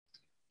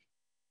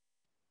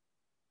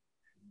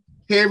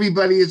Hey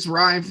everybody, it's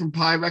Ryan from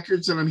Pie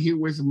Records, and I'm here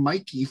with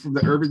Mikey from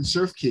the Urban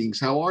Surf Kings.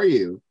 How are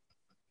you?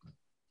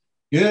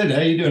 Good. How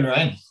you doing,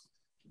 Ryan?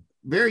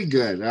 Very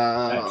good.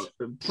 Thanks.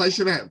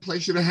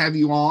 Pleasure to have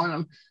you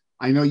on.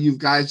 I know you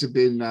guys have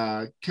been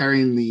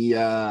carrying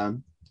the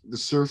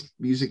surf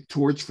music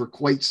torch for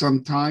quite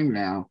some time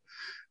now.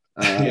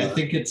 Yeah,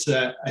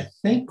 I Uh,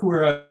 think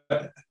we're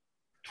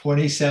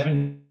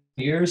 27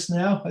 years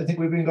now. I think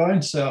we've been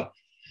going. So,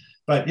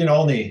 but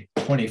only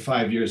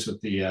 25 years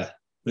with the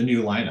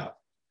new lineup.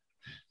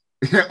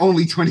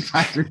 Only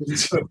 25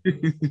 years. So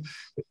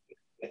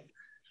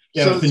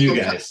yeah, So with the new so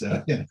guys.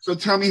 So yeah. so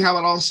tell me how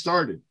it all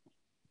started.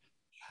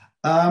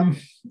 Um,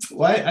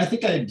 well, I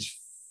think I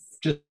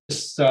just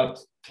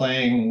stopped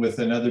playing with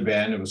another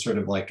band. It was sort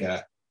of like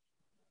a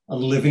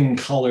living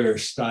color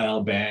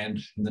style band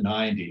in the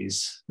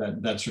 90s.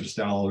 That sort of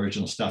style,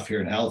 original stuff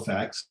here in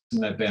Halifax.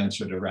 And that band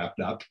sort of wrapped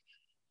up.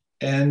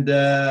 And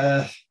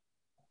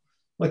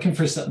looking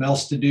for something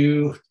else to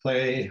do,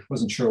 play,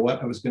 wasn't sure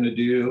what I was going to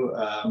do.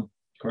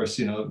 Of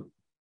course,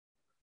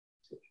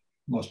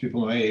 most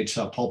people my age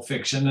saw Pulp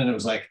Fiction, and it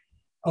was like,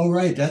 oh,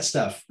 right, that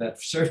stuff,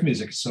 that surf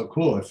music is so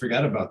cool. I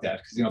forgot about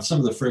that because, some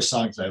of the first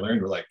songs I learned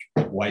were like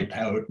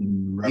Wipeout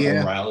and Rebel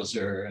Yeah.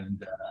 Rouser.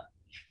 And,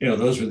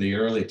 those were the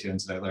early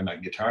tunes that I learned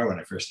on guitar when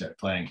I first started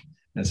playing.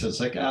 And so it's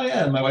like, oh,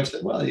 yeah. And my wife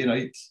said, well,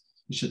 you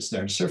should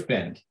start a surf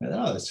band. And,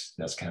 oh,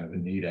 that's kind of a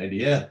neat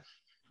idea.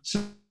 So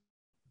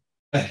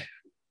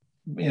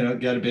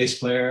got a bass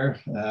player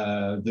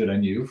that I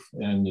knew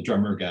and the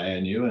drummer guy I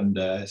knew. And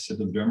I said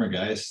to the drummer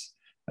guys,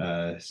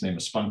 his name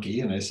was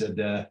Spunky. And I said,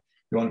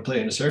 you want to play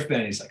in a surf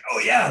band? He's like, oh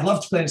yeah, I'd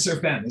love to play in a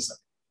surf band. He's like,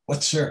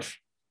 what surf?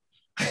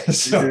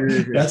 So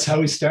that's how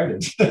we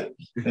started.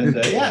 And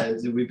yeah,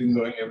 we've been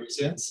going ever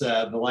since.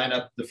 The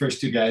lineup, the first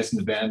two guys in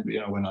the band,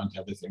 went on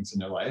to other things in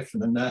their life.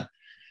 And then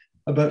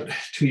about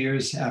 2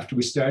 years after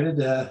we started,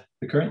 the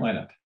current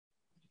lineup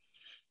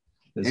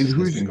And has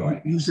been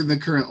going. who's in the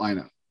current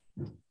lineup?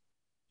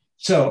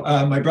 So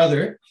my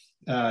brother,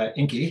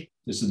 Inky,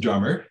 is the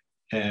drummer.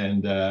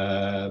 And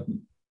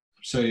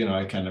so,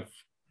 I kind of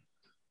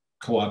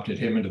co-opted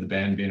him into the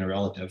band, being a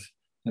relative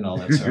and all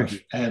that stuff.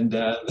 And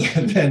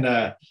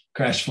then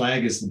Crash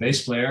Flag is the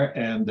bass player.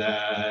 And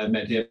I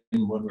met him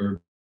when we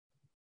were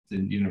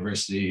in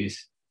university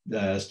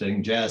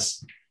studying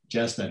jazz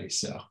studies.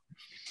 So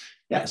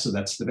yeah, so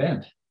that's the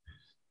band.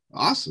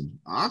 Awesome.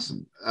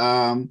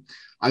 I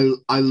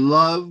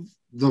love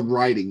the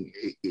writing.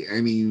 I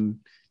mean,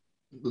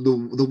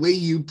 the way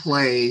you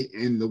play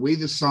and the way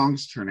the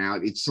songs turn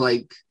out, it's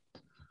like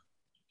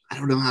I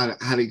don't know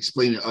how to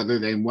explain it other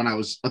than when I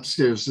was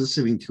upstairs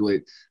listening to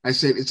it, I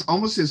said it's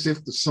almost as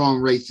if the song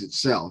writes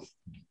itself.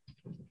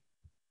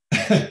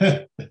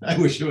 I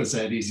wish it was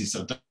that easy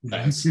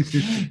sometimes.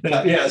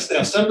 Now, yes,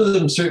 now some of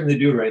them certainly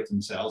do write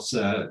themselves.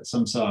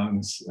 Some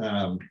songs,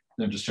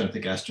 I'm just trying to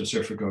think, Astro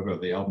Surfer Go-Go,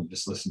 the album,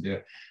 just listen to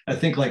it. I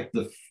think like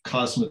the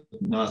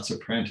Cosmonauts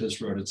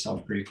Apprentice wrote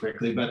itself pretty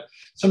quickly, but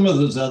some of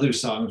those other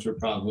songs were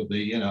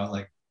probably,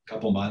 like a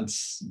couple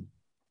months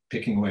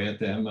picking away at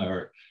them,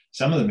 or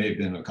some of them may have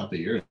been a couple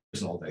of years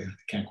old. I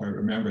can't quite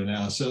remember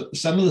now. So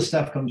some of the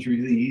stuff comes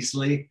really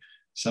easily.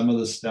 Some of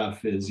the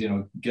stuff is,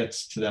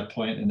 gets to that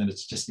point, and then it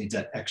just needs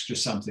that extra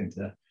something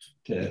to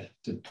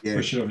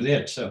push it over the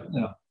edge. So,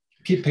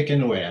 keep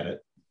picking away at it.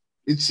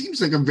 It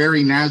seems like a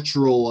very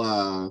natural,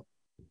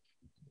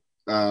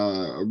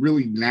 a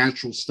really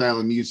natural style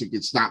of music.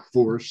 It's not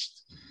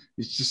forced.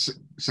 It just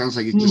sounds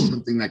like it's just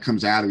something that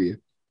comes out of you.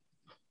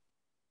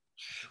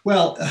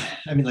 Well,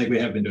 I mean, like we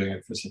have been doing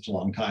it for such a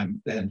long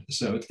time. And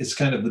so it's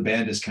kind of, the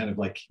band is kind of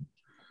like,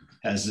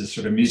 has this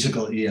sort of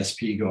musical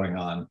ESP going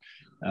on,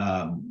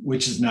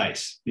 which is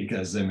nice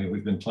because, I mean,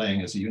 we've been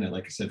playing as a unit,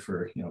 like I said,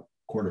 for,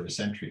 quarter of a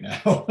century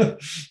now,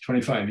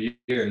 25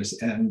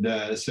 years. And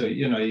so,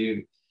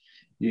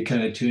 you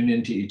kind of tune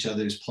into each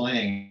other's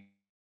playing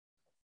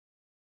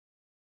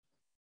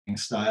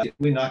style.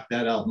 We knocked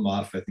that album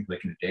off, I think,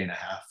 like in a day and a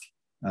half.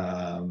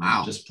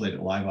 Wow. Just played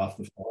it live off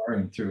the floor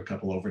and threw a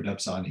couple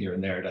overdubs on here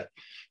and there to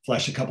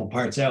flesh a couple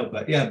parts out.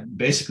 But yeah,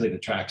 basically the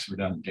tracks were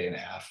done in a day and a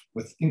half,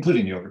 with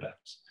including the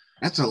overdubs.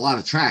 That's a lot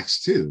of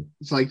tracks too.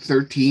 It's like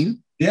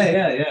 13.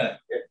 Yeah,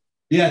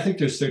 I think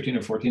there's 13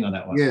 or 14 on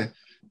that one. Yeah.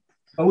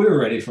 But we were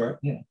ready for it.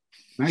 Yeah.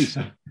 Nice.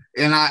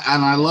 And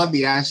I love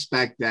the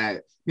aspect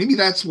that maybe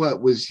that's what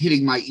was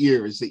hitting my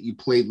ear, is that you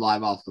played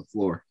live off the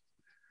floor.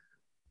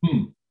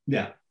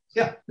 Yeah.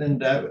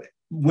 And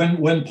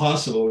when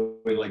possible,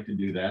 we like to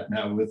do that.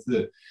 Now with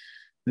the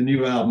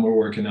new album we're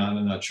working on,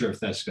 I'm not sure if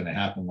that's going to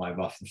happen live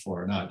off the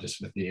floor or not,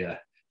 just with the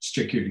it's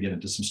trickier to get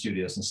into some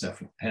studios and stuff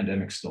with the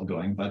pandemic still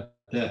going. But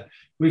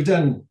we've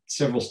done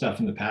several stuff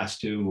in the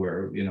past too,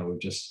 where, we've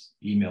just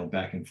emailed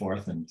back and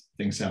forth and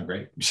things sound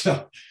great.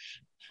 So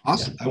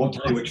Awesome. Yeah, I won't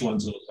tell you which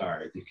ones those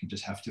are. You can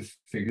just have to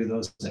figure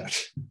those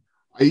out.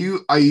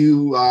 Are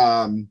you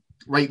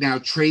right now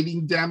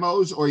trading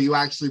demos, or are you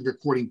actually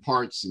recording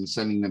parts and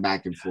sending them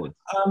back and forth?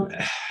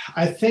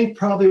 I think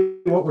probably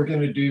what we're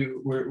going to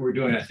do, we're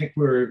doing, I think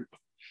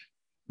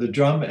the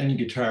drum and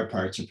guitar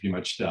parts are pretty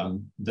much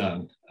done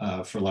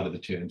for a lot of the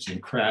tunes.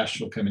 And Crash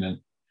will come in and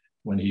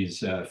when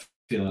he's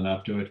feeling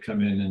up to it,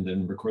 come in and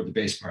then record the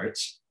bass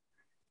parts.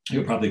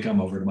 He'll probably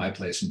come over to my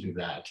place and do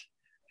that.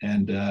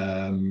 And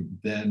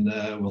then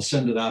we'll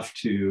send it off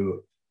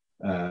to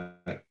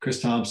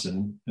Chris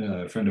Thompson,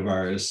 a friend of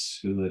ours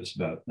who lives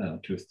about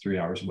 2 or 3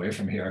 hours away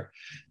from here,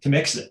 to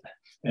mix it.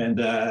 And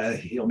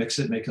he'll mix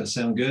it, make it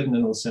sound good, and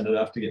then we'll send it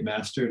off to get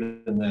mastered,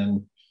 and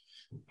then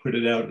put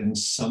it out in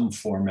some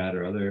format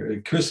or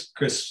other. Chris,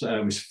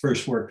 we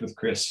first worked with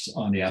Chris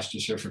on the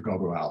Astrosurfer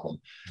Go-Go album,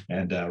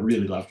 and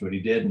really loved what he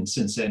did. And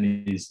since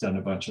then, he's done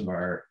a bunch of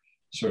our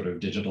sort of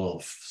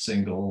digital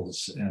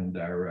singles and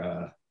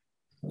our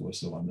what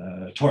was the one,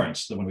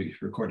 Torrance, the one we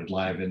recorded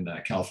live in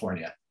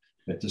California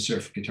at the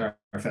Surf Guitar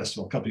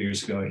Festival a couple of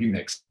years ago. He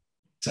mixed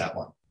that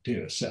one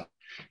too. So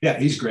yeah,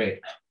 he's great.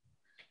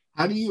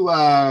 How do you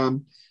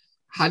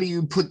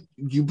put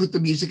the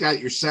music out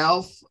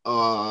yourself?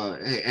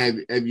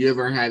 Have you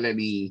ever had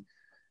any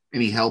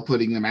help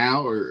putting them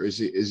out, or is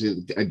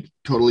it a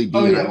totally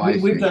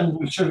DIY?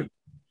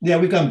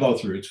 We've done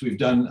both routes. We've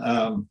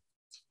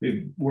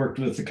worked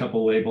with a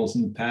couple labels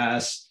in the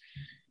past.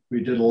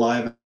 We did a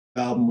live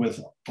album with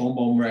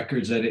Om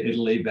Records out of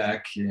Italy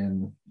back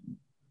in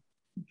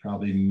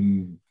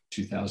probably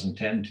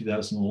 2010,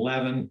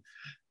 2011.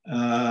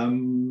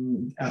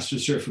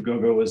 Astrosurfer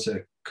Go-Go was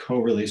a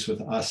co-release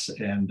with us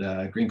and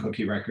Green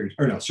Cookie Records,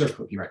 or no, Surf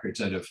Cookie Records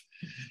out of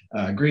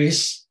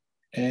Greece.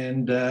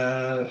 And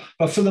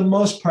but for the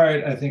most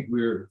part, I think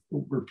we're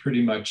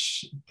pretty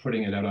much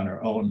putting it out on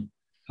our own.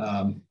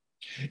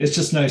 It's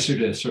just nicer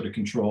to sort of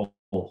control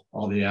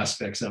all the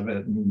aspects of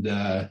it.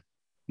 And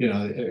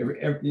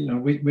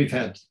we've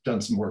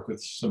done some work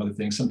with some other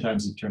things.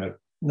 Sometimes they turn out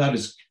not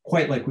as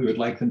quite like we would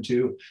like them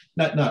to.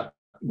 Not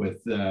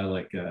with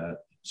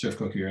Surf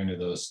Cookie or any of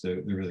those.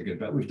 They're really good.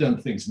 But we've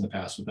done things in the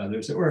past with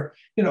others that were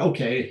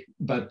okay.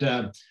 But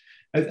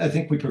I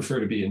think we prefer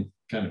to be in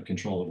kind of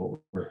control of what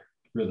we're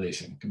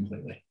releasing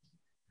completely.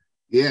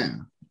 Yeah,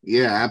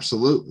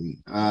 absolutely.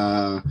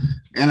 And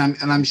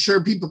I'm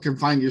sure people can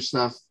find your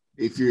stuff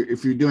if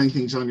you're doing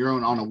things on your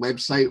own on a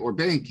website or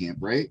Bandcamp,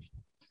 right?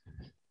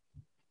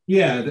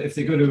 Yeah, if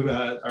they go to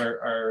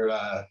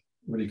our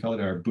what do you call it,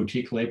 our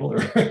boutique label, or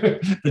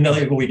the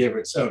label we gave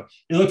it. So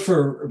you look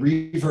for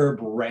Reverb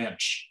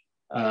Ranch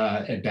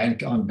on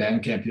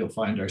Bandcamp, you'll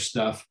find our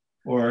stuff.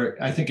 Or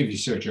I think if you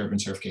search Urban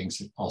Surf Kings,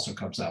 it also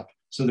comes up.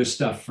 So there's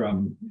stuff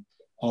from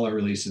all our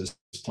releases,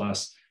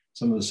 plus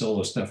some of the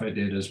solo stuff I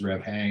did as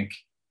Rev Hank,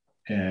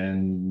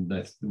 and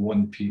the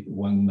one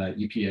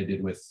EP I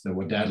did with the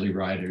Wadadley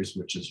Riders,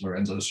 which is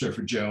Lorenzo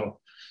Surfer Joe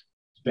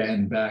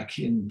band back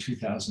in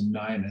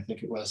 2009, I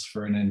think it was,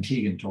 for an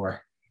Antiguan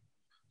tour.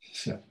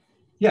 So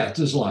yeah,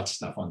 there's a lot of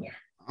stuff on there.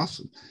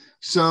 Awesome.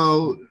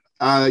 So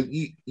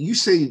you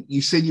said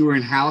you were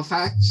in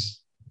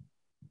Halifax?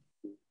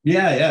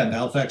 Yeah, in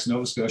Halifax,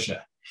 Nova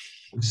Scotia.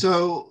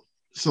 So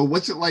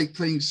what's it like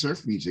playing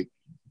surf music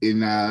in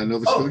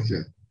Nova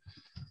Scotia?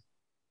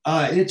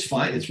 It's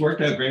fine. It's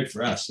worked out great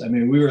for us. I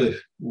mean,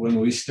 when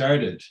we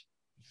started,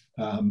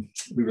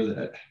 we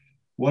were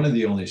one of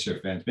the only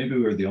surf bands. Maybe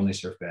we were the only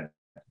surf band.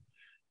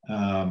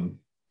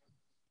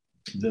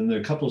 Then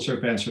a couple of surf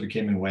bands sort of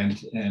came and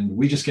went, and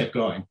we just kept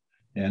going.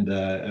 And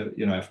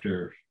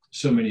after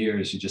so many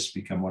years, you just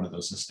become one of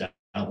those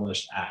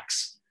established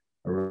acts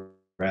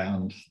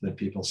around that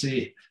people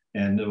see,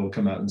 and they will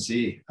come out and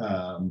see.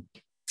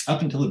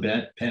 Up until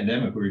the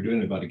pandemic, we were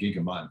doing about a gig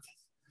a month,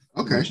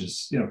 okay, which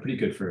is pretty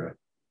good for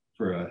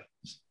a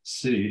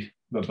city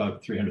of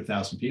about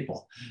 300,000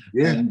 people.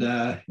 Yeah, and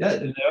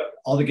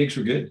all the gigs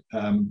were good,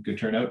 good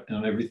turnout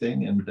on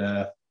everything,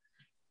 and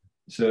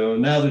so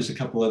now there's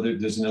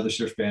another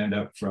surf band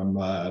up from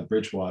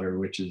Bridgewater,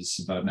 which is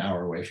about an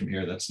hour away from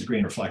here. That's the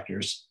Green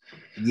Reflectors.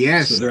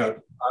 Yes. So they're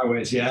out our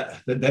ways. Yeah,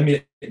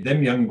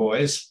 them young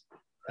boys.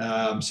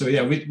 So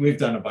yeah, we've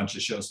done a bunch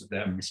of shows with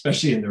them,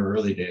 especially in their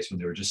early days when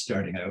they were just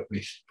starting out.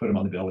 We put them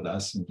on the bill with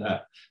us, and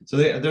so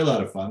they're a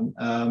lot of fun.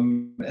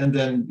 And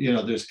then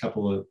there's a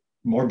couple of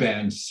more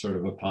bands sort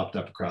of have popped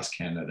up across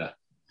Canada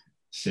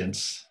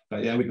since.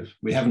 But yeah,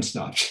 we haven't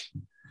stopped.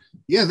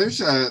 Yeah,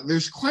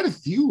 there's quite a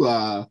few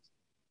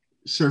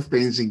surf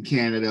bands in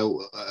Canada,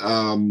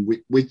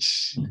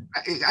 which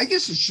I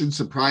guess it shouldn't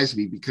surprise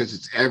me because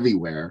it's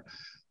everywhere.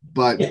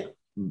 But yeah.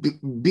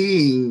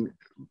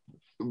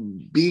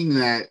 Being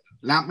that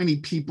not many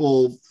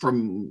people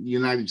from the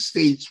United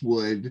States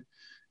would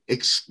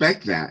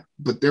expect that,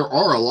 but there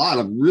are a lot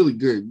of really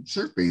good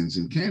surf bands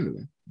in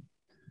Canada.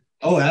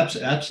 Oh,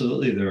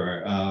 absolutely, there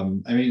are.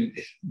 I mean,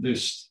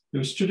 there's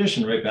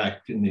tradition right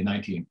back in the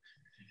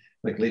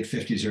late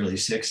 50s, early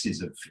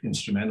 60s of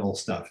instrumental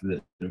stuff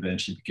that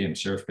eventually became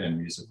surf band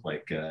music,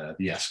 like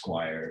the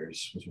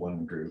Esquires was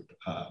one group.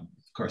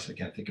 Of course, I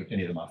can't think of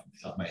any of them off the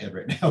top of my head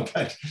right now,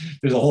 but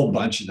there's a whole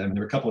bunch of them.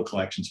 There were a couple of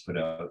collections put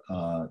out.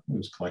 It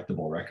was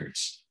Collectible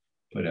Records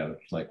put out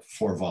like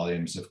 4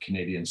 volumes of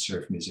Canadian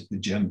surf music. The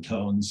Gem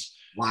Tones,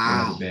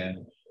 wow,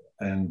 band,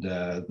 and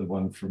the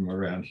one from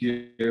around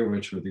here,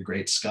 which were the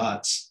Great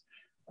Scots.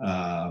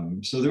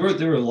 So there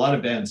were a lot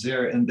of bands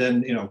there, and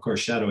then of course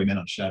Shadowy Men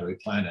on Shadowy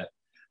Planet.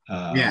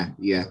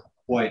 Yeah.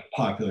 Quite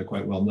popular,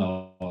 quite well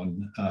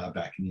known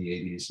back in the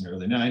 80s and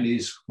early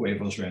 90s.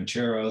 Huevos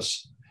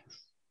Rancheros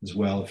as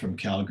well from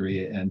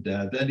Calgary. And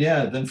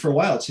then for a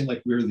while, it seemed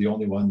like we were the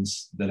only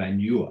ones that I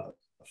knew of.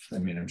 I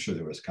mean, I'm sure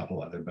there was a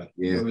couple other, but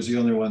it was the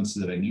only ones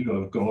that I knew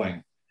of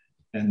going.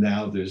 And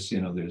now there's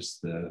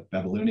the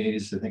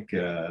Babyloonies, I think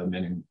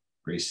Men in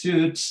Gray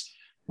Suits,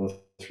 both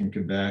from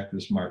Quebec.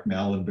 There's Mark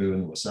Malibu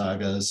and the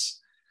Wasagas.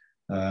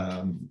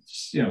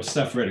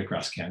 Stuff right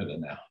across Canada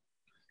now.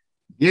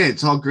 Yeah,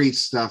 it's all great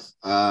stuff.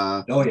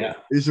 Oh yeah,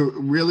 there's a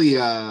really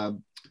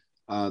the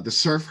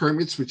Surf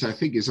Hermits, which I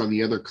think is on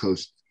the other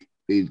coast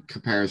in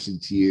comparison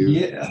to you.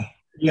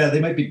 Yeah,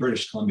 they might be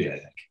British Columbia, I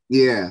think.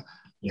 Yeah.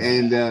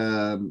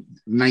 And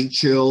Night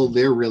Chill,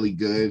 they're really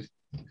good.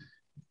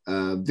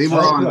 They were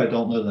on. I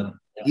don't know them.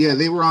 Yeah,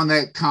 they were on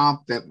that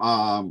comp that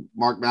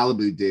Mark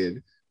Malibu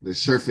did, the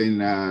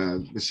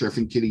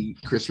Surfing Kitty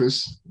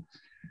Christmas.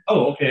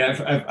 Oh, okay.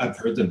 I've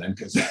heard them then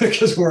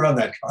because we're on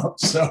that comp.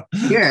 So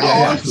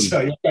awesome.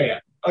 So, yeah.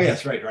 Oh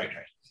yes, right.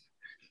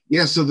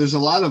 Yeah, so there's a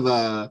lot of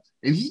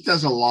and he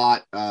does a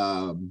lot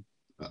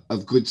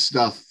of good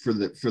stuff for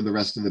the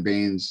rest of the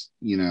bands,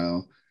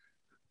 in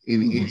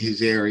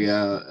his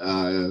area.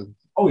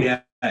 Oh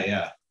yeah.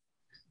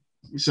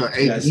 So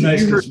it's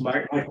nice because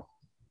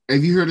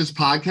have you heard his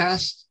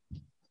podcast?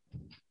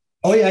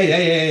 Oh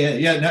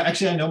yeah. No,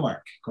 actually, I know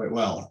Mark quite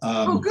well.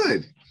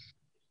 Good.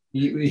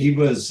 He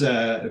was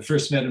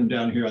first met him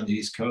down here on the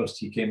East Coast.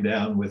 He came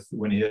down with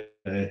when he had,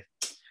 can't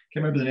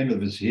remember the name of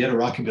his. He had a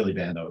rockabilly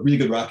band, though, a really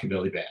good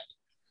rockabilly band,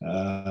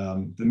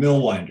 the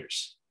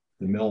Millwinders,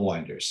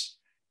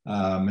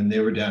 and they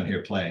were down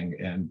here playing,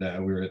 and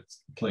we were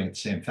playing at the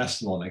same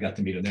festival, and I got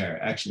to meet him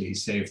there. Actually, he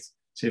saved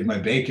my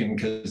bacon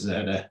because I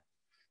had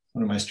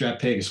one of my Strat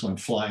Pegas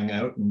went flying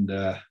out and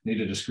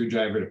needed a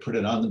screwdriver to put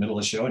it on in the middle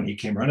of the show, and he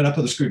came running up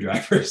with a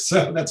screwdriver.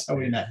 So that's how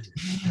we met.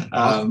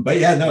 But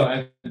yeah, no,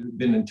 I've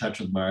been in touch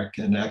with Mark,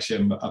 and actually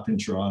I'm up in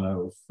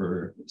Toronto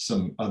for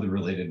some other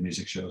related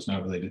music shows,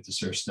 not related to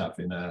surf stuff,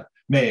 in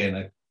May,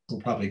 and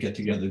we'll probably get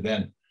together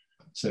then.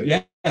 So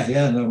no,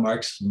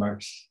 Mark's,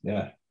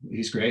 yeah,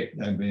 he's great.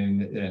 I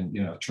mean,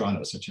 and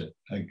Toronto is such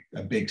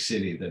a big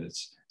city that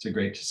it's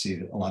great to see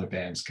a lot of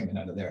bands coming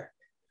out of there.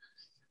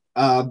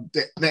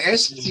 The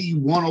SG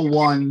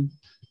 101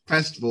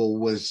 festival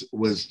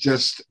was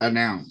just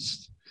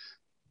announced.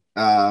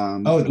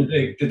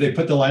 Did they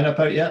put the lineup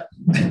out yet?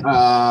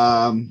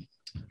 I'm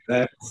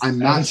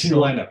not sure. The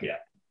lineup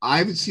yet. I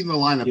haven't seen the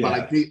lineup, but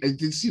I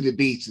did see the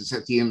dates. It's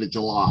at the end of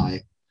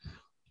July.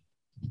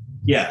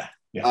 Yeah.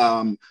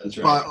 That's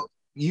right. But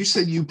you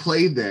said you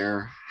played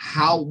there.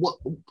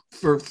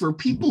 For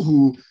people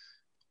who,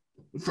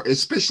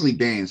 especially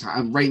bands,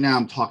 right now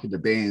I'm talking to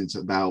bands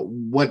about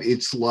what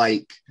it's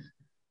like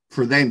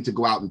for them to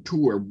go out and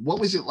tour. What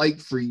was it like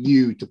for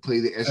you to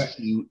play the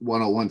SG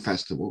 101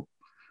 festival?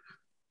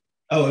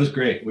 Oh, it was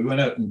great. We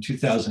went out in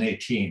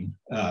 2018.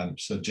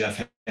 So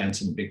Jeff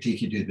Hansen, Big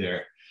Tiki Dude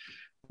there,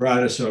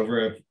 brought us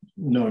over. I've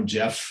known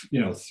Jeff,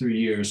 3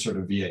 years sort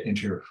of via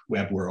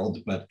interweb world,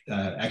 but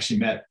actually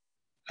met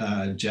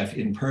Jeff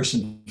in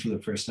person for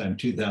the first time in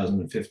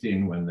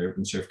 2015 when the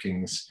Urban Surf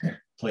Kings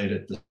played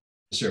at the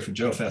Surf and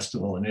Joe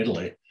Festival in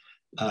Italy.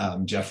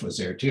 Jeff was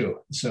there too.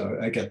 So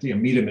I got to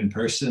meet him in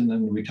person,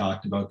 and we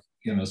talked about,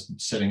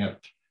 setting up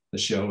the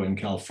show in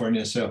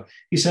California. So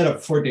he set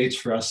up 4 dates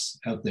for us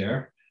out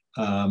there,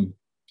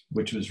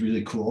 which was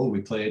really cool.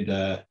 We played,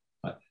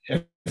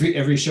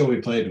 every show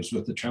we played was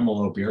with the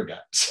Tremolo Beer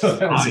Gut. So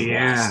that was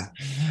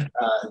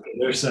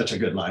they're such a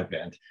good live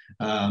band.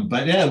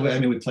 But yeah,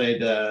 we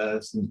played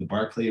the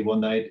Barclay one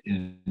night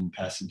in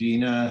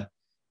Pasadena,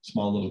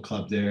 small little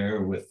club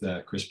there with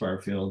Chris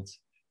Barfield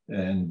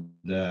and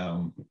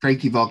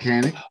Frankie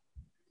Volcanic.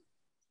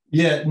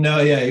 He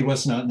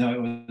was not. No,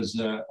 it was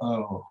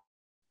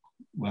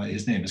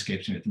his name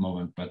escapes me at the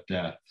moment, but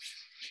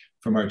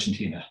from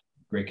Argentina,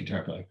 great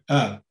guitar player,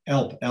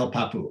 El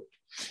Papu.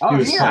 He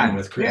was playing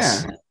with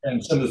Chris,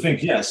 and some of the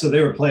things. So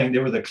they were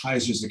the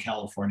Kaisers of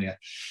California.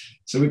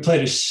 So we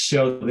played a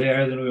show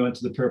there. Then we went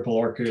to the Purple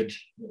Orchid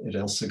at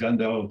El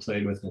Segundo.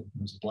 Played with the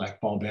Black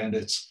Ball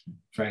Bandits,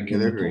 Frank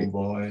and the Pool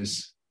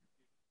Boys.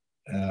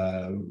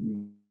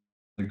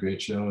 A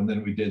great show. And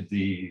then we did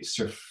the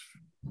Surf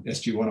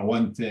SG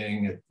 101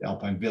 thing at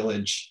Alpine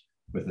Village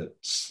with a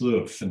slew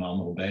of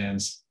phenomenal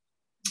bands,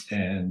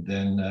 and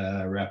then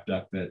wrapped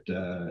up at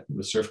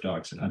with Surf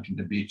Dogs at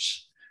Huntington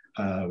Beach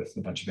with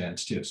a bunch of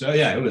bands too. So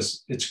yeah,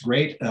 it's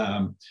great.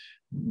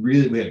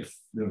 Really,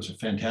 there was a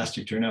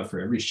fantastic turnout for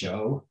every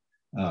show,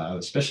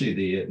 especially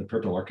the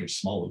Purple Orchid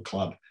small little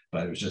club,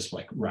 but it was just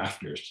like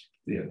rafters.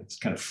 It's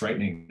kind of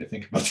frightening to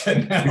think about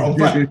that now,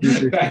 but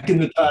back in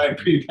the time,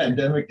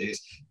 pre-pandemic days,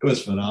 it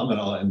was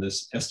phenomenal. And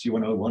this SG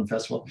 101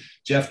 festival,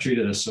 Jeff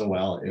treated us so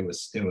well. It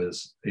was,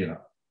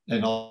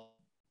 and all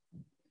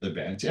the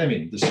bands. I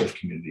mean, the surf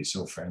community is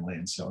so friendly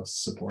and so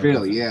supportive.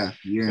 Really, yeah.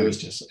 It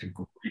was just a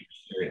great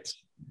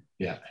experience.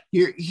 Yeah.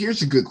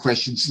 Here's a good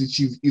question. Since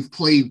you've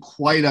played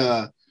quite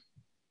a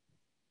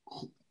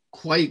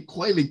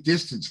quite a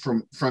distance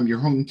from your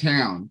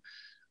hometown.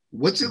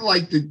 What's it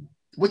like?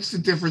 What's the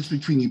difference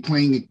between you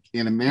playing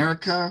in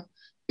America,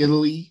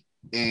 Italy,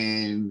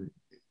 and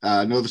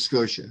Nova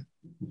Scotia?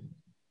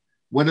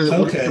 What are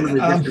some of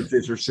the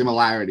differences or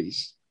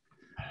similarities?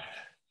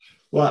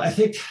 Well, I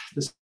think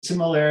the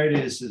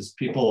similarities is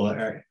people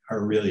are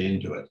really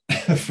into it.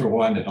 For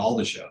one, at all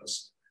the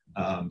shows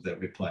that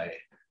we play,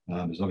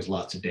 there's always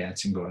lots of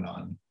dancing going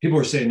on. People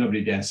were saying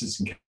nobody dances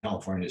in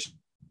California's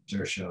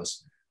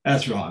shows.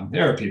 That's wrong.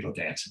 There are people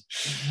dancing.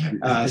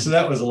 So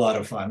that was a lot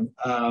of fun.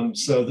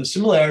 So the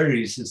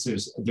similarities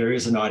is there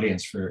is an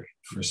audience for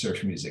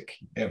surf music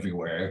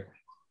everywhere.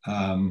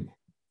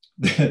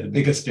 The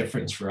biggest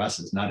difference for us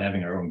is not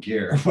having our own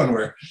gear when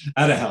we're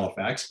out of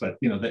Halifax, but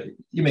that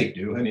you make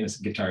do. I mean, it's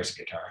a guitar,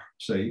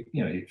 so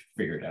you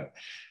figure it out.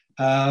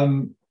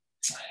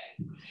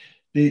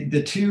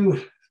 The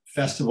two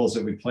festivals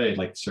that we played,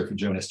 like Surfer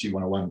Joe and SG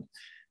 101,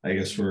 I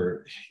guess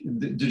they're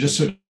just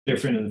so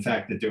different in the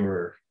fact that they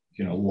were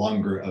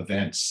longer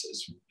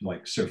events.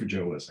 Like Surfer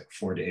Joe was like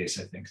 4 days,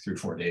 I think,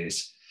 3-4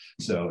 days.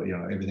 So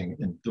everything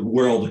in the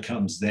world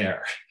comes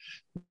there,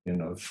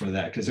 for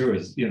that, because there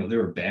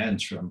were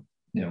bands from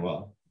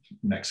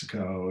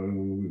Mexico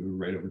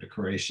right over to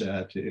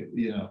Croatia to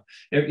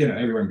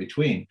everywhere in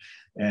between,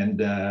 and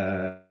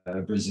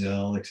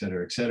Brazil, et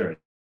cetera,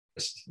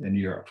 and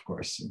Europe, of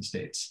course, in the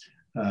States.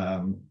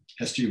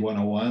 SG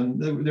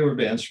 101, there were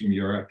bands from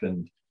Europe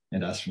and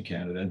us from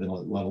Canada, and then a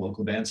lot of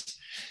local bands.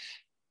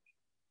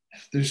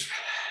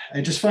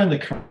 I just find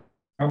the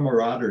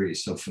camaraderie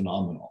so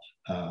phenomenal.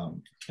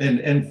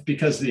 And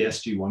because of the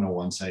SG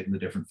 101 site and the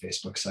different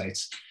Facebook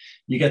sites,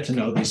 you get to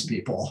know these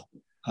people,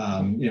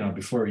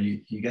 before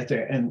you get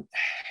there. And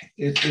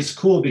it's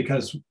cool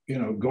because,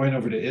 going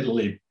over to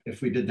Italy,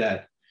 if we did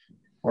that,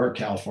 or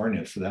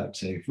California for that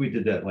sake, if we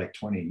did that like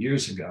 20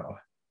 years ago,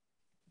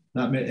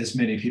 not as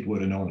many people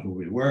would have known who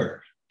we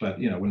were. But,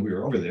 when we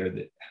were over there,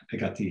 I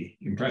got the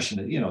impression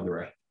that, there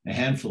were a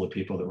handful of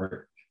people that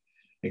were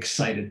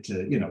excited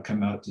to,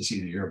 come out to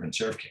see the Urban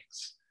Surf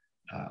Kings.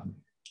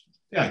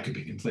 I could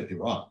be completely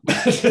wrong.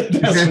 That's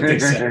what they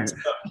said.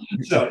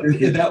 So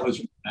that was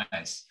really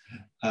nice.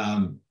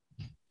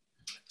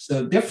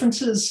 So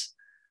differences,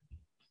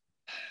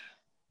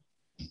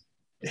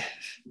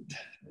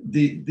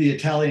 the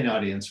Italian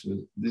audience was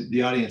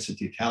the audience at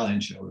the Italian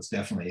show was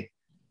definitely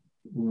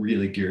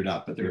really geared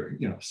up, but there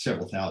were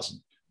several thousand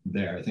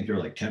there. I think there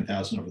were like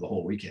 10,000 over the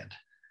whole weekend.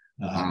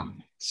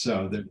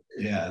 So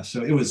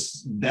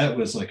that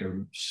was like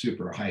a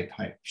super hype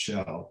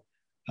show.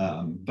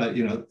 But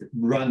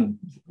run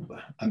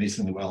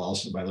amazingly well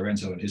also by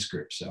Lorenzo and his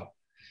group. So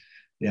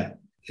yeah,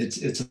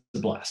 it's a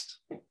blast.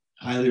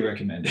 Highly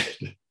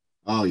recommended.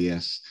 Oh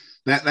yes,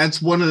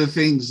 that's one of the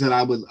things that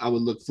I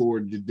would look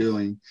forward to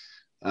doing.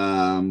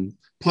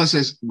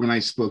 Plus, when I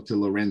spoke to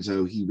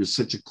Lorenzo, he was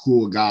such a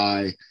cool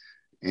guy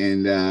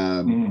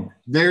and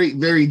very,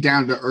 very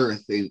down to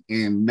earth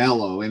and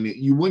mellow. And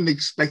you wouldn't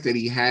expect that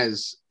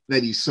he's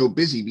so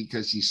busy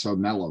because he's so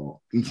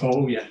mellow.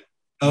 Oh yeah.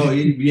 Oh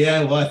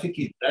yeah. Well, I think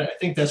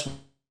that's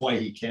why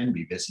he can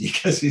be busy,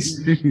 because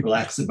he's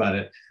relaxed about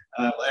it.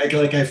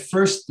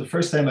 The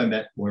first time I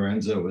met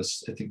Lorenzo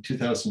was, I think,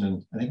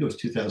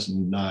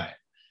 2009,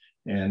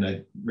 and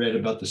I read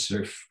about the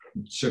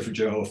Surfer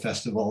Joe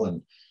festival,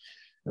 and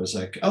I was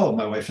like, oh,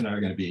 my wife and I are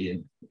going to be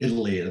in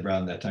Italy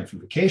around that time for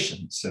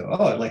vacation, so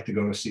I'd like to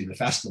go see the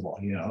festival.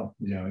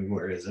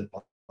 Where is it?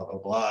 Blah blah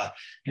blah.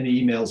 And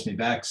he emails me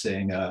back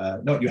saying,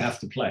 no, you have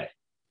to play.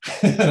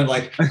 And I'm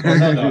like,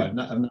 oh, no, I'm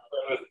not.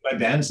 My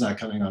band's not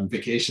coming on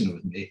vacation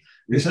with me.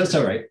 He says, that's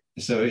all right.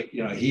 So,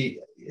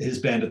 his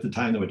band at the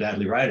time, the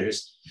Wadadley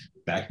Riders,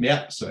 backed me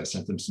up. So I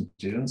sent them some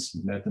tunes,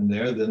 met them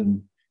there.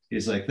 Then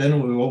he's like,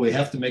 we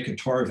have to make a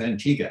tour of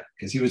Antigua,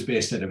 because he was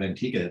based out of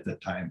Antigua at that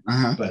time,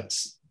 but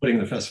putting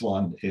the festival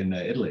on in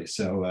Italy.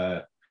 So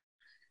I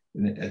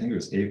think it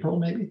was April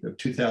maybe of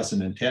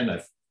 2010,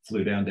 I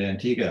flew down to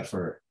Antigua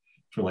for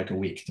like a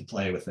week to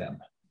play with them.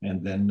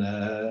 And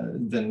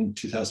then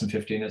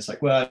 2015, it's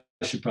like, well,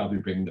 I should probably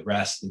bring the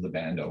rest of the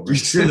band over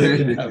so they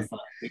can have fun.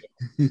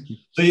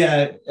 So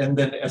yeah, and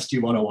then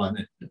SG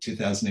 101 in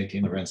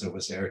 2018, Lorenzo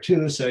was there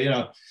too. So,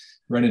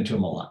 run into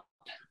him a lot.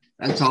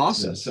 That's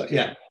awesome. So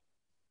yeah,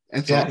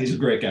 awesome. He's a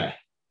great guy.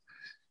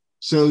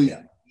 So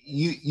yeah.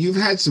 You've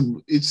had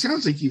it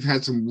sounds like you've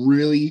had some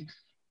really,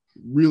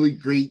 really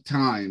great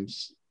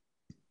times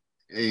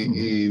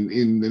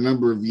in the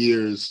number of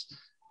years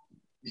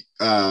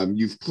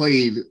you've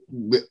played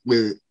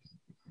with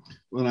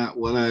what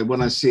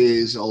I say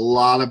is a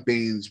lot of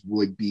bands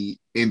would be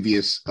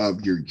envious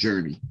of your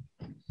journey.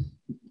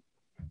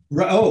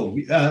 Oh,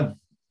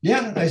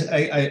 yeah,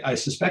 I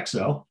suspect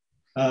so.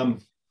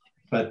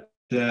 But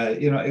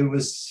it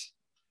was,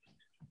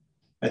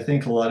 I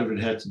think a lot of it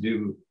had to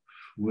do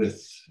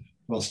with,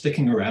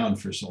 sticking around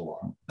for so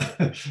long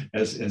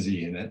as a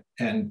unit.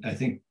 And I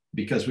think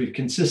because we've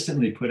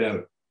consistently put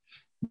out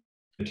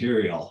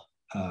material,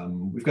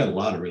 we've got a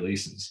lot of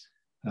releases.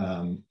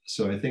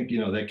 So I think,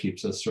 that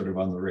keeps us sort of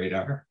on the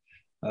radar.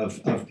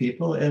 of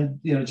people, and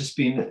just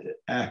being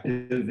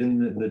active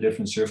in the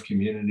different surf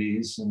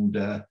communities,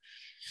 and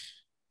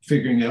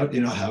figuring out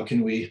how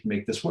can we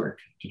make this work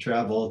to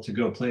travel, to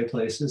go play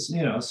places.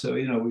 So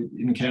we,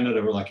 in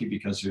Canada, we're lucky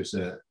because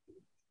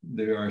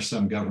there are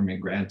some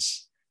government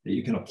grants that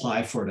you can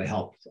apply for to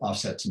help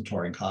offset some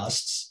touring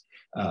costs.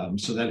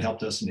 So that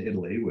helped us in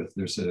Italy.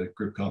 There's a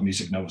group called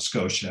Music Nova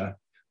Scotia,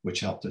 which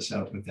helped us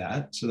out with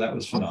that. So that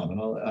was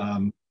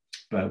phenomenal.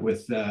 But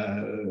with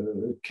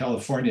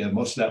California,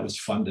 most of that was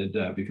funded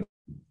because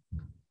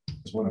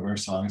one of our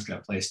songs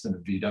got placed in a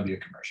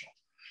VW commercial.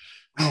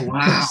 Oh,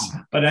 wow.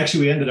 But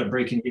actually, we ended up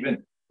breaking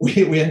even.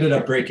 We ended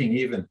up breaking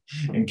even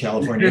in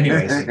California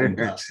anyways,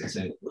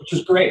 which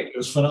was great. It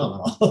was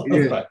phenomenal.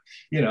 Yeah. But,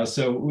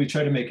 so we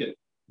try to make it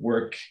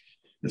work.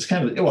 It's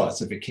kind of, well,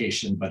 it's a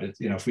vacation, but it's,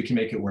 if we can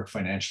make it work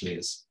financially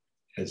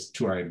as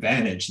to our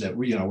advantage, that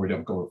we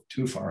don't go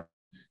too far.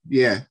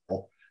 Yeah.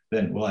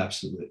 Then we'll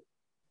absolutely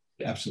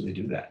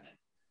do that.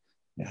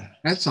 Yeah.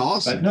 That's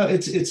awesome. But no,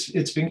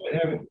 it's been,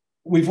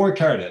 we've worked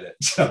hard at it.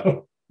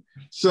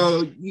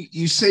 So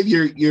you said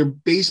your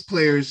bass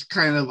player is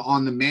kind of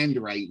on the mend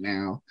right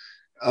now.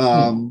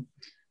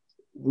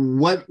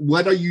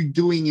 What are you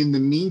doing in the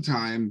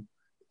meantime?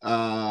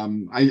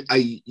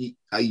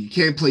 You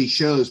can't play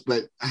shows,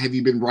 but have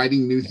you been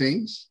writing new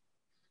things?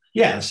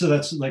 Yeah, so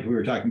that's like we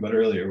were talking about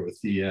earlier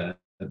with the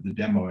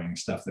demoing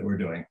stuff that we're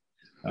doing,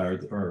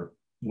 or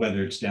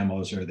whether it's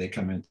demos or they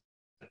come in to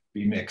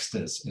be mixed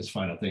as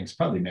final things,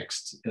 probably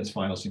mixed as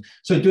final things.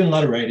 So doing a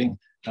lot of writing,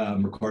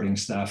 recording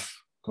stuff,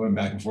 going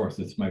back and forth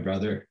with my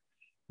brother.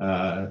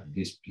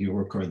 He'll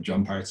record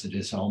drum parts at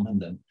his home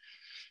and then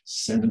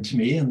send them to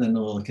me, and then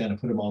we'll kind of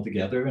put them all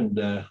together. And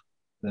then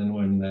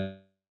when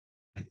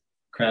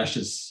Crash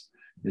is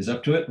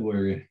up to it,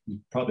 we're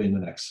probably in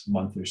the next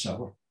month or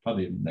so,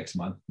 probably next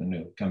month, and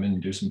he'll come in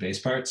and do some bass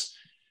parts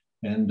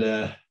and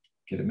get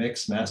it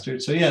mixed,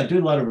 mastered. So yeah, do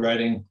a lot of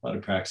writing, a lot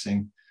of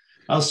practicing.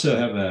 I also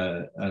have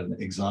an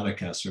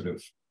Exotica, sort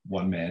of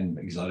one-man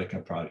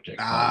Exotica project.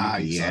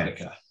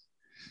 Exotica.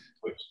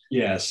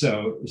 Yeah,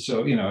 so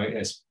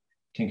I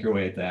tinker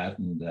away at that,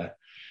 and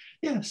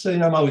so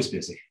I'm always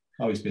busy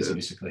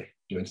basically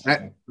doing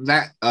something.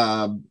 That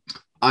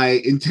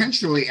I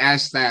intentionally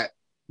asked that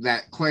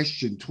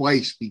question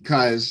twice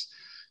because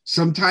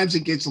sometimes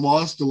it gets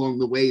lost along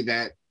the way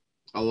that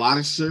a lot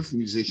of surf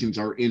musicians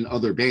are in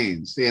other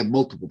bands. They have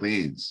multiple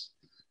bands.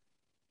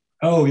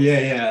 Oh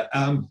yeah.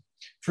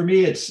 For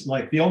me, it's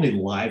like the only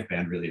live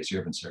band really is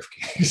Urban Surf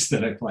Kings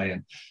that I play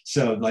in.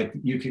 So like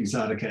UK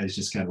Exotica is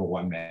just kind of a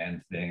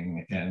one-man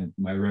thing, and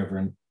my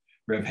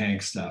Rev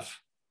Hank stuff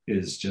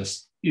is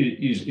just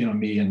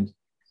me and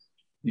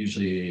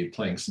usually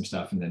playing some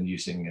stuff, and then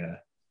using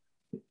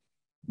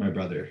my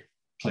brother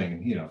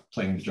playing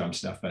the drum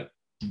stuff. But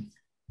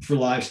for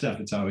live stuff,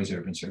 it's always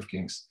Urban Surf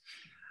Kings.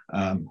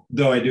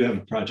 Though I do have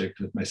a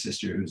project with my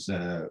sister who's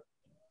a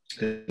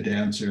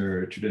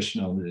dancer,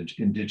 traditional,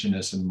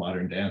 indigenous, and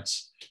modern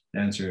dance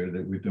dancer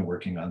that we've been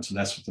working on. So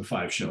that's what the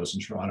 5 shows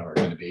in Toronto are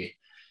going to be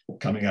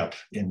coming up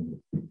in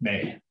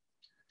May.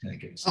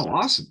 Oh,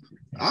 awesome!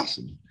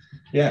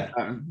 Yeah.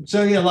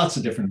 So yeah, lots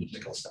of different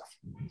musical stuff.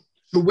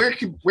 So where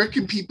can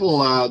people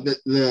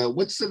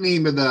what's the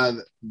name of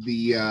the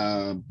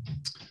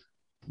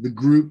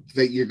group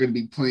that you're going to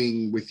be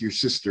playing with your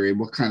sister, and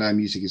what kind of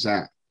music is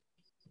that?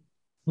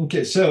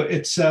 Okay, so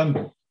it's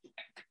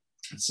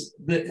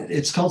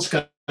called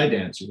Sky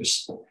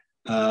Dancers,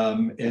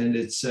 and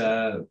it's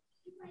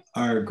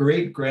our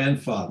great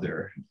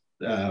grandfather.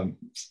 I'm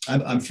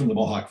from the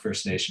Mohawk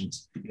First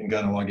Nations in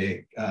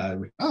Kahnawake,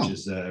 which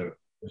is a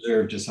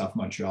reserve just off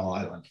Montreal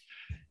Island.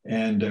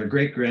 And our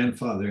great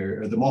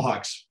grandfather, the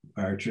Mohawks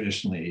are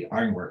traditionally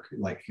ironwork,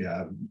 like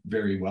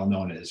very well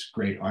known as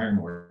great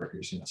iron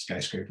workers,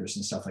 skyscrapers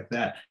and stuff like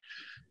that.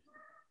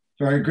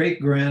 So our great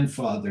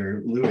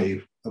grandfather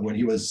Louis, when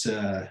he was,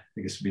 I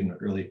guess, it'd be in the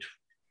early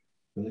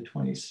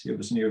 20s. It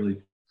was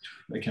nearly,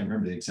 I can't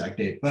remember the exact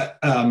date, but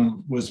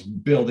was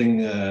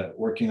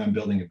working on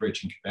building a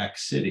bridge in Quebec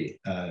City,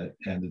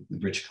 and the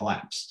bridge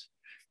collapsed,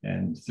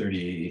 and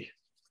 33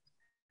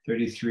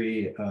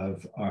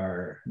 of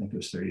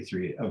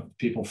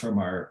people from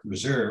our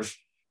reserve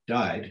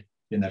died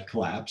in that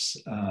collapse.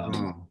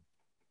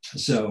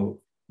 So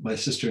my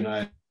sister and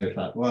I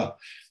thought, well,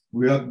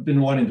 we have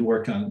been wanting to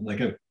work on,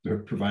 like, I've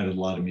provided a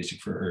lot of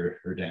music for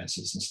her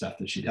dances and stuff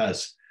that she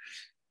does.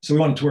 So we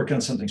wanted to work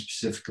on something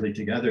specifically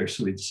together.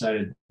 So we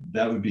decided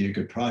that would be a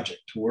good project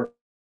to work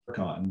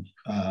on.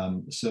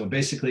 So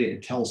basically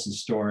it tells the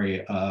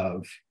story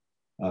of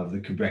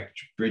the Quebec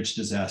bridge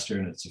disaster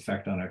and its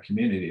effect on our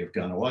community of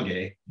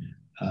Kahnawake,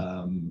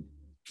 and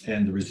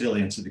the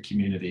resilience of the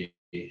community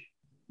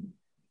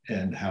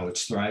and how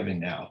it's thriving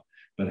now,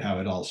 but how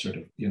it all sort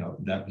of,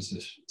 that was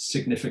a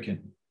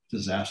significant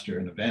disaster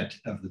and event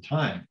of the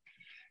time.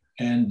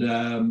 And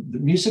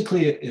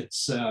musically,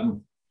 it's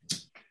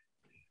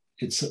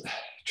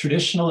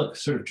traditional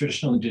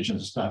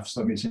indigenous stuff.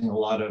 So I'm using a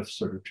lot of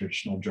sort of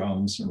traditional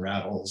drums and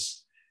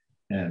rattles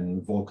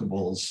and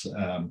vocables,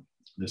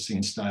 the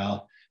singing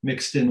style.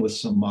 mixed in with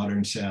some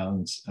modern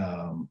sounds,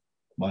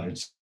 modern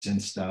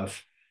synth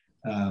stuff.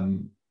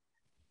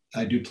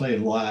 I do play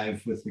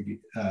live with the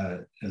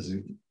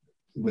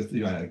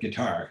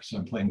guitar, so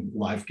I'm playing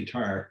live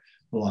guitar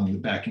along the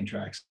backing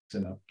tracks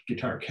and a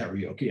guitar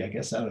karaoke, I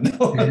guess, I don't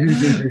know.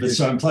 But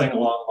so I'm playing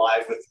along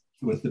live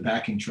with the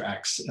backing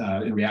tracks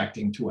and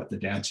reacting to what the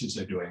dancers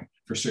are doing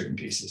for certain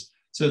pieces.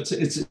 So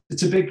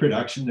it's a big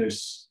production.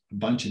 There's a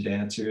bunch of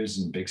dancers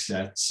and big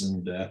sets,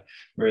 and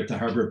we're at the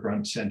Harbour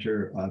Brunch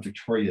Center on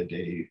Victoria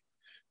Day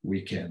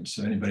weekend.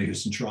 So anybody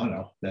who's in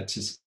Toronto, that's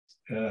just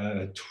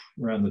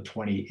around the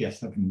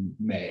 20th of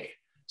May.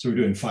 So we're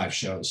doing 5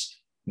 shows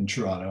in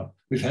Toronto.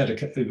 We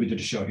did a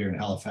show here in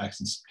Halifax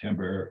in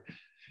September.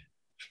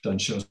 We've done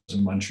shows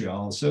in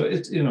Montreal. So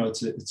it's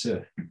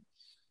a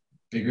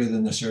bigger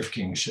than the Surf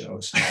King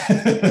shows.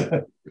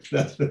 Excellent.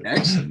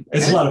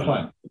 It's a lot of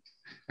fun.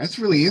 That's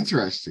really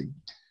interesting.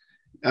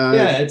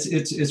 Yeah,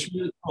 it's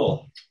really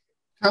cool.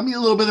 Tell me a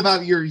little bit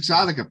about your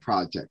Exotica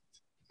project.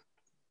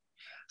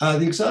 The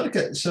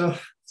Exotica. So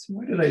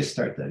where did I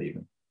start that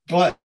even?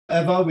 Well,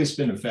 I've always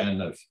been a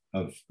fan of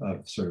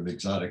sort of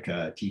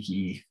Exotica,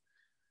 tiki,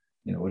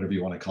 whatever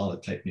you want to call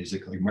it, type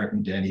music, like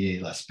Martin Denny,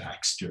 Les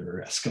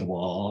Baxter,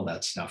 Escawal,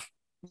 that stuff.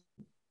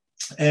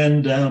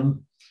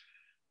 And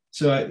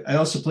so I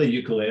also play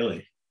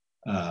ukulele,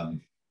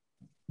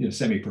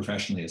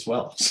 semi-professionally as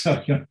well.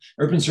 So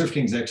Urban Surf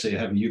Kings actually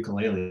have a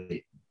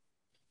ukulele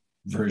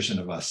version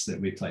of us that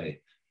we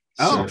play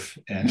surf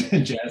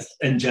and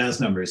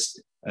jazz numbers,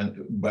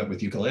 but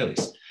with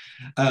ukuleles.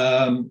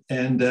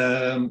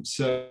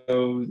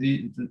 So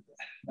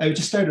I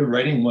just started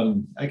writing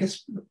one, I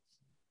guess it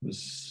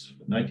was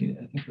when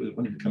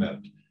did it come out?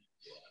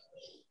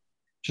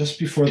 Just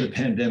before the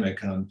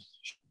pandemic on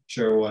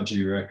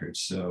Sharawagi Records.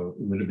 So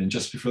it would have been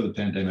just before the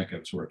pandemic I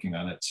was working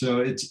on it.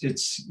 So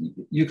it's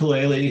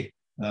ukulele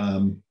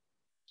and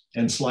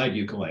slide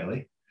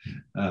ukulele.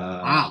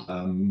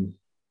 Wow.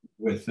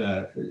 With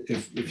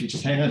if you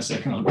just hang on a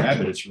second, I'll grab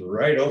it. It's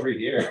right over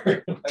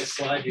here. My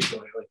slide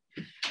ukulele.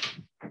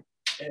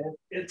 And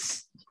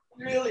it's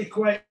really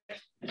quite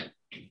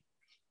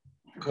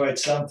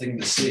something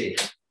to see.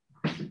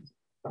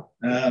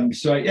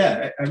 So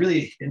I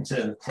really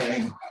into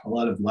playing a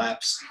lot of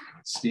laps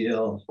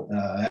steel.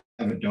 I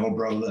have a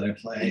dobro that I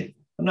play.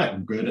 I'm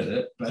not good at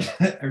it, but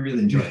I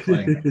really enjoy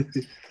playing it.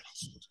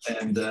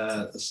 And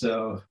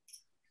so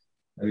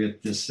I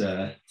get this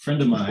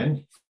friend of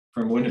mine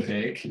from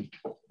Winnipeg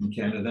in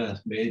Canada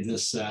made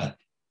this, I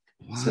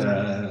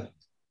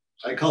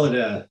call it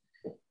a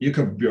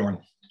Yucca-Bjorn.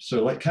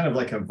 So kind of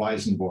like a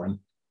Weissenborn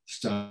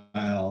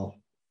style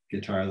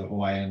guitar, the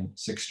Hawaiian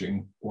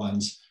 6-string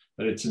ones,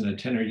 but it's in a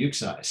tenor uke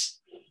size.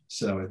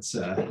 So it's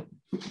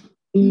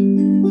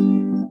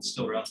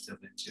still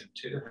relatively in tune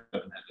too. I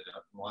haven't had it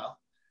out in a while.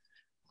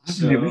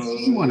 I've never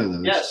seen one of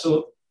those. Yeah,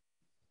 so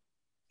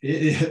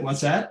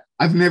what's that?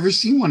 I've never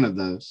seen one of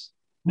those.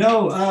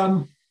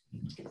 No,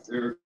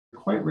 they're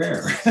quite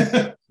rare.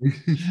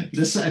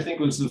 This, I think,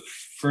 was the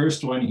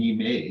first one he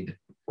made.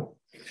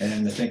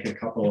 And I think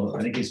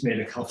he's made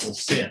a couple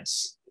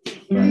since.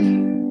 But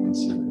let's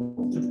see.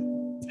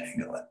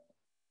 Angle it.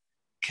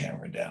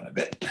 Camera down a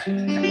bit. Oh,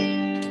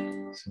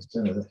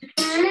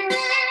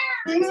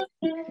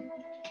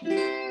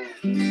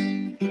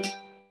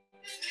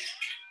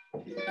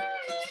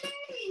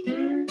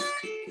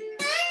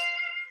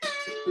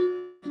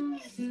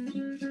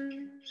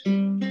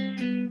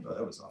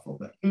 that was awful,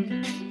 but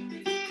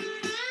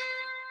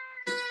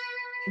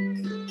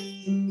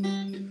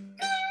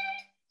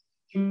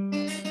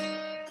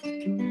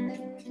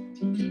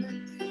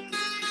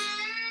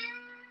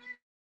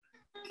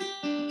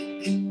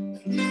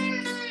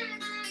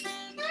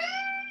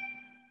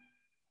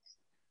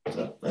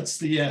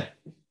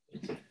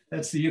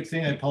that's the uke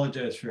thing. I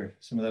apologize for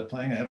some of that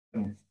playing. I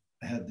haven't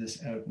had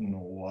this out in a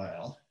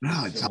while.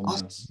 No, it's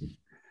awesome. It's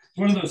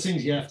one of those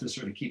things you have to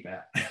sort of keep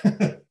at.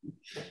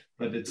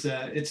 But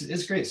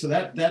it's great. So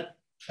that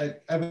I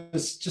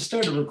was just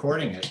started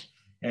recording it,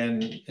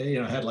 and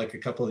had like a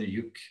couple of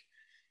uke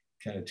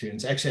kind of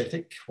tunes. Actually, I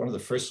think one of the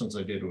first ones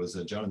I did was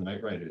a John and the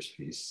Night Riders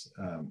piece,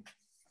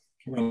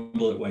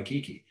 Rumble at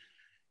Waikiki,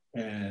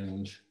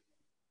 and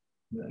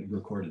I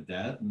recorded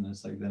that, and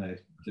it's like then I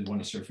did one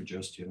of Surfer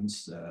Joe's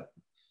tunes,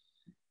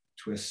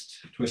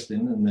 Twist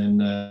in, and then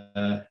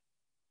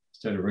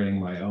started writing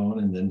my own,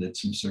 and then did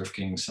some Surf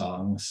King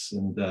songs,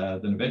 and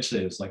then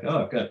eventually it was like,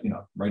 oh, I've got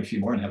write a few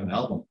more and have an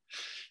album,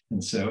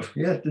 and so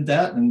did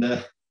that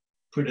and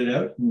put it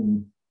out,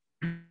 and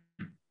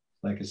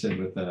like I said,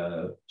 with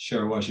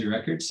Sharawagi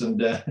Records,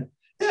 and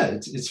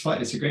it's fun.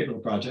 It's a great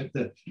little project.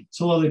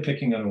 Slowly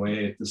picking it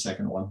away at the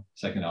second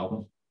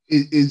album.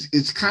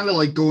 It's kind of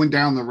like going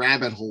down the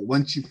rabbit hole.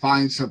 Once you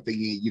find something,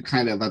 you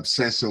kind of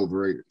obsess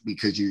over it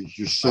because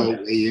you're so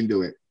way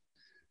into it.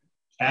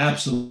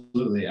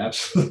 Absolutely,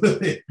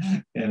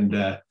 and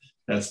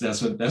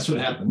that's what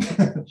happened.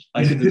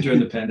 Like during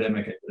the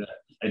pandemic,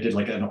 I did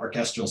like an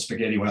orchestral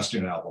spaghetti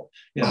western album.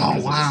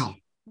 Oh wow!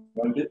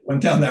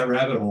 Went down that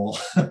rabbit hole.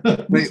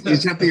 Wait,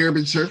 is that the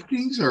Urban Surf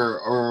Kings,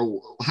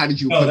 or how did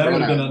you? No, that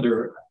would have been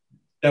under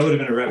That would have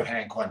been a Rev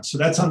Hank one. So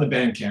that's on the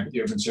Bandcamp,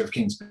 the Urban Surf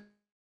Kings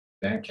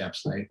Bandcamp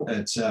site.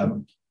 It's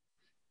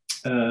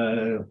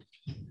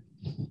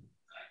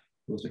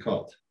what's it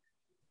called?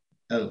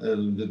 I've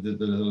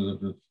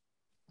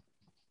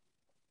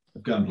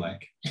gone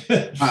blank.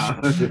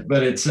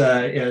 But it's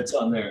yeah, it's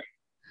on there.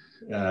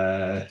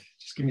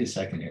 Just give me a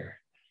second here.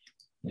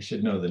 I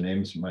should know the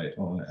names of my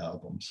own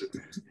albums.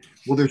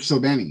 Well, there's so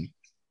many.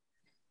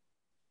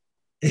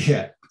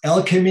 Yeah,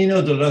 El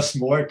Camino de los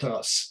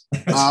Muertos.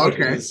 That's what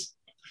Okay. it is.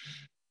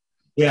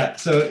 Yeah,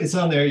 so it's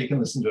on there. You can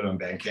listen to it on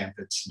Bandcamp.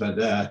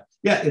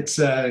 Yeah, it's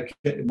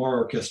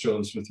more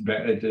orchestrals with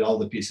I did all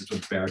the pieces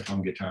with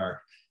baritone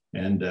guitar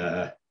and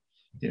a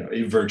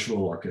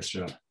virtual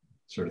orchestra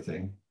sort of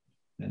thing.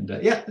 And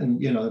I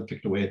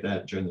picked away at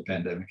that during the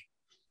pandemic.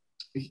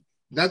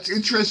 That's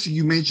interesting.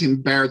 You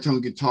mentioned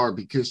baritone guitar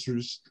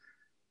because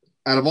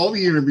out of all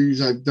the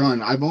interviews I've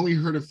done, I've only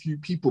heard a few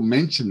people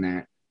mention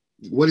that.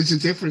 What is the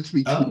difference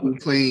between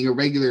playing a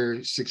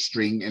regular six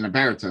string and a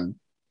baritone?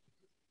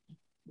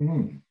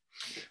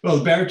 Well,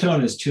 the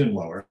baritone is tuned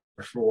lower.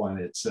 For one,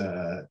 it's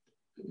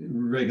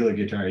regular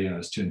guitar,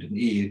 is tuned in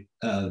E.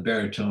 The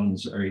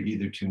baritones are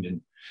either tuned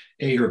in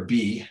A or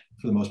B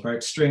for the most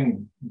part.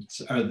 Strings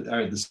are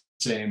the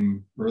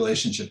same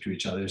relationship to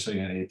each other. So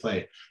you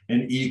play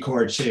an E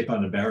chord shape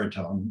on a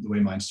baritone, the way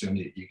mine's tuned,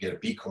 you get a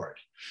B chord.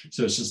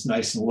 So it's just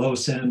nice and low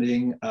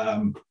sounding.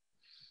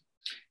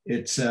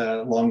 It's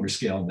a longer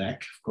scale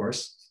neck, of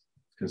course,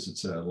 because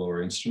it's a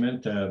lower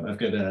instrument. I've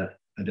got an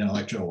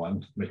Electro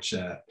one, which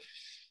I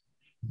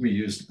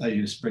use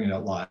Bring It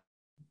Out Live.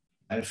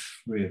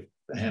 We have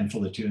a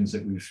handful of tunes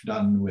that we've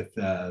done with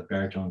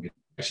baritone guitar.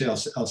 Actually,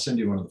 I'll send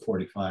you one of the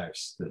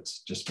 45s that's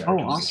just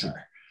baritone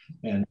guitar.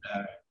 And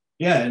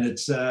and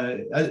it's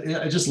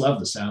I just love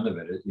the sound of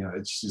it.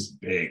 It's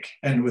just big,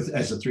 and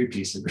as a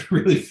three-piece, it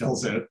really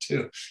fills out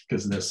too,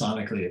 because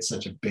sonically it's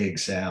such a big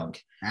sound.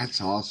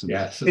 That's awesome.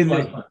 Yeah, so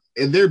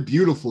and they're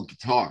beautiful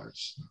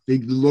guitars. They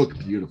look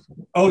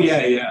beautiful. Oh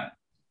yeah.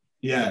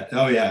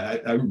 Oh yeah,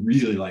 I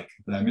really like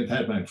them. I've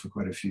had mine for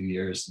quite a few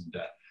years, and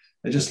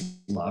I just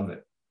love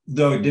it.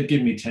 Though it did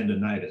give me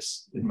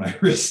tendonitis in my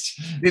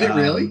wrist. Did it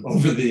really?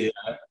 Over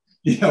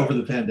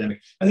the pandemic.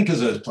 I think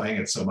because I was playing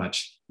it so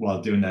much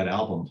while doing that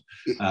album.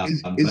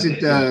 Is it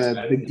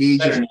the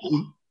gauge?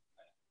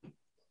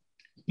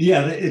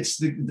 Yeah, it's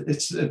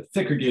a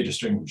thicker gauge of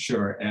string,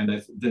 sure,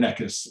 and the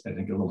neck is, I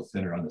think, a little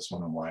thinner on this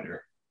one and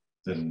wider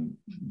than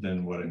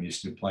what I'm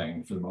used to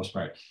playing for the most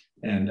part.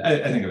 And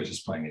I think I was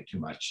just playing it too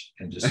much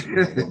and just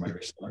wore my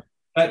wrist more.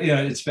 But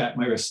it's back.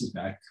 My wrist is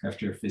back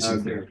after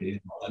physiotherapy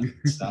and all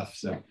that stuff.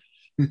 So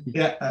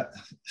yeah,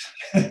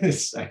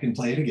 I can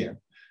play it again.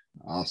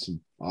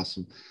 Awesome.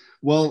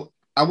 Well,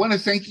 I want to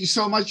thank you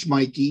so much,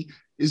 Mikey.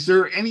 Is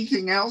there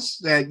anything else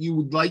that you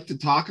would like to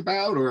talk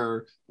about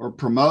or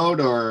promote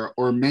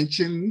or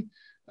mention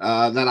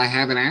that I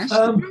haven't asked?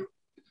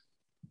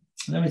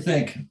 Let me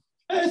think.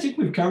 I think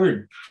we've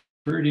covered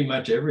pretty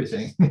much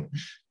everything. I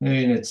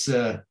mean, it's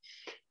a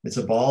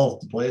ball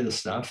to play the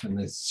stuff, and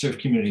the surf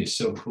community is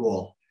so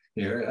cool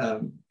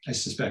here. I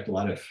suspect a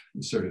lot of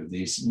sort of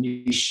these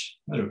niche,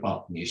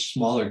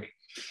 smaller,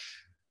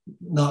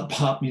 not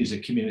pop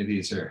music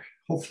communities are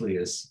hopefully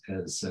as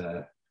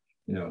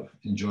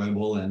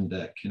enjoyable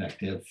and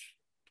connective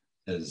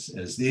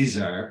as these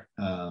are.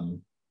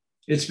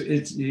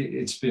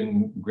 It's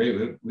been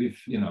great. We've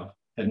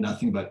had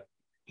nothing but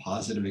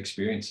positive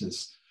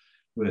experiences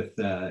with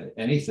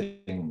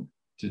anything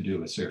to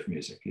do with surf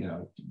music,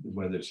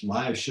 whether it's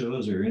live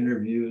shows or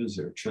interviews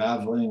or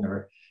traveling,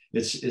 or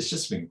it's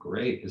just been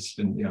great. It's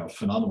been a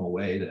phenomenal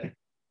way to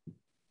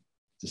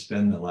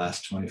spend the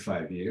last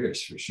 25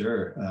 years for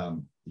sure.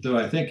 Though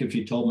I think if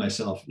you told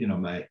myself,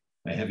 my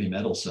heavy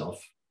metal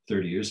self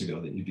 30 years ago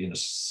that you'd be in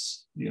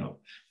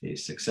a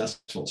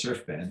successful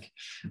surf band,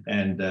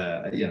 and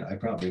I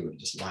probably would have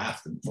just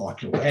laughed and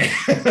walked away.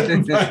 But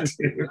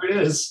here it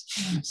is.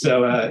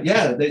 So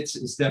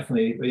it's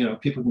definitely,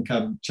 people can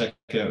come check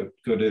out,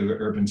 go to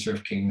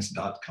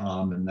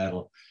urbansurfkings.com, and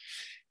that'll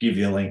give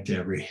you a link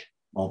to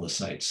all the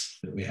sites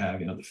that we have,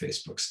 the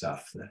Facebook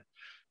stuff, the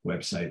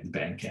website, the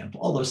Bandcamp,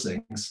 all those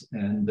things.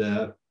 And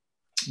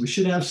we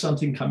should have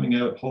something coming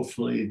out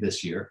hopefully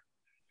this year.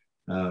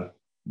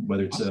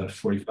 Whether it's a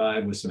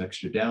 45 with some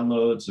extra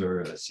downloads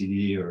or a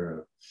CD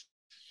or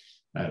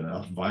I don't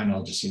know,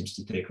 vinyl just seems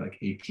to take like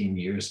 18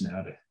 years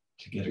now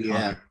to get a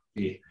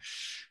copy,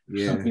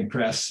 something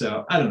pressed.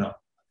 So I don't know.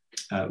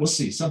 We'll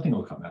see. Something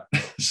will come out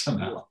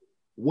somehow.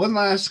 One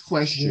last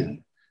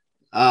question.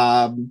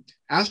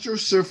 Astro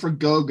Surfer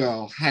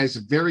Go-Go has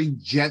very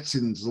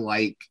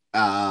Jetsons-like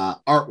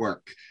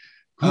artwork.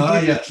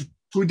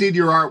 Who did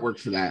your artwork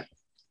for that?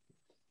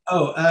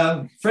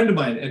 Friend of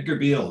mine, Edgar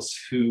Beals,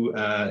 who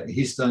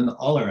he's done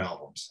all our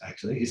albums,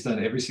 actually. He's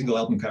done every single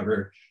album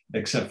cover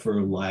except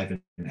for Live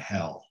in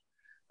Hell.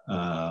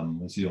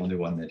 Was the only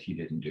one that he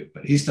didn't do.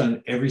 But he's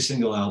done every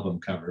single album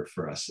cover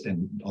for us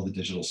and all the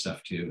digital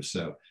stuff too.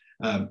 So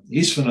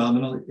he's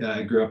phenomenal.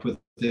 I grew up with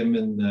him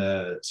in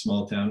a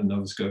small town in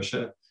Nova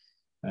Scotia.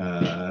 We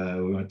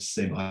went to the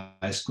same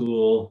high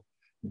school.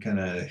 kind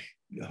of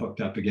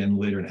hooked up again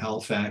later in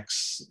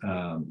Halifax.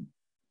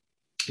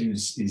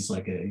 He's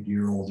like a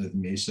year older than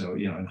me, so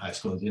in high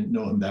school I didn't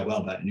know him that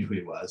well, but I knew who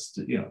he was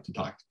to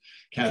talk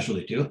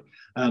casually to.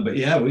 But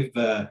yeah,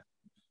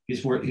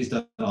 he's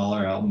done all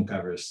our album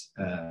covers.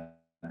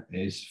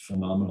 He's a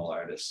phenomenal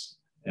artist,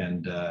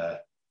 and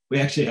we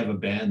actually have a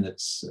band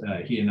that's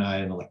he and I,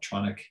 an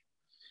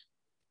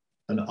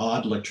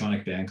odd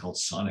electronic band called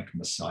Sonic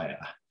Messiah.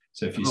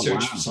 So if you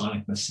search for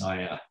Sonic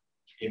Messiah,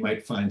 you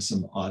might find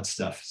some odd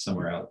stuff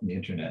somewhere out in the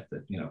internet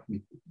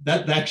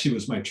that actually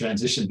was my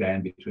transition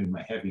band between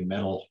my heavy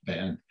metal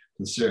band,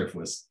 The Surf,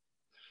 was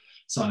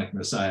Sonic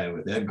Messiah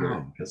with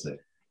Edgar, because I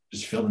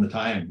just fill in the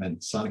time,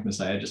 and Sonic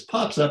Messiah just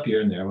pops up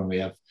here and there when we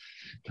have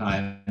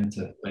time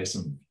to play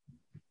some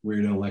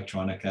weirdo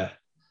electronica.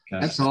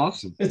 That's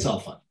awesome. It's all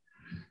fun.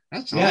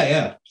 That's awesome.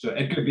 Yeah. So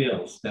Edgar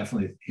Beals,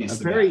 definitely, he's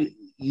the guy.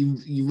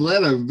 You've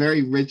led a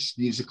very rich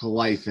musical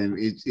life, and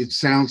it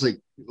sounds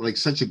like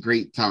such a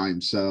great time.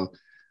 So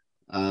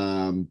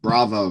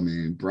bravo,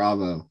 man,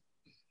 bravo.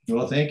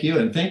 Well, thank you,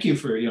 and thank you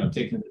for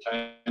taking the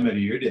time out of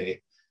your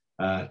day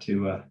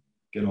to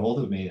get a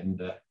hold of me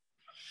and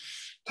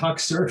talk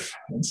surf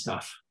and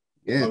stuff.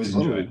 Yeah,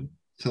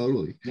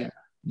 totally. Yeah.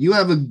 You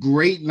have a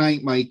great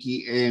night,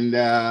 Mikey, and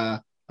I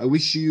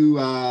wish you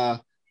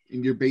and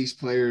your bass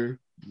player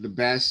the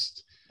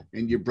best,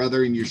 and your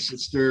brother and your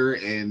sister,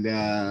 and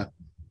I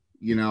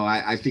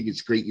think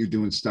it's great you're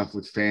doing stuff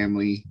with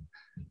family,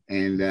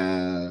 and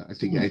I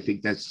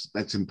think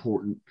that's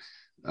important.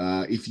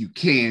 If you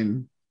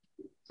can,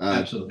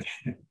 absolutely,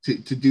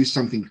 to do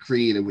something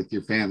creative with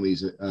your family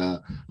is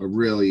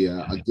really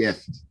a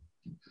gift.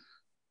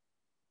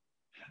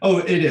 Oh,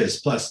 it is.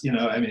 Plus,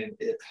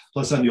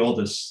 plus I'm the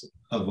oldest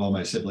of all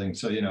my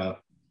siblings, so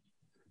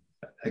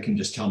I can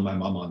just tell my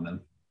mom on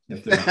them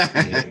if they're not.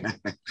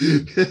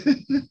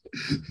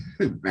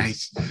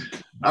 Nice.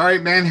 All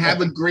right, man.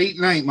 Have a great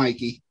night,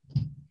 Mikey.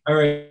 All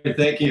right.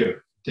 Thank you.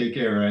 Take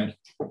care, Ryan.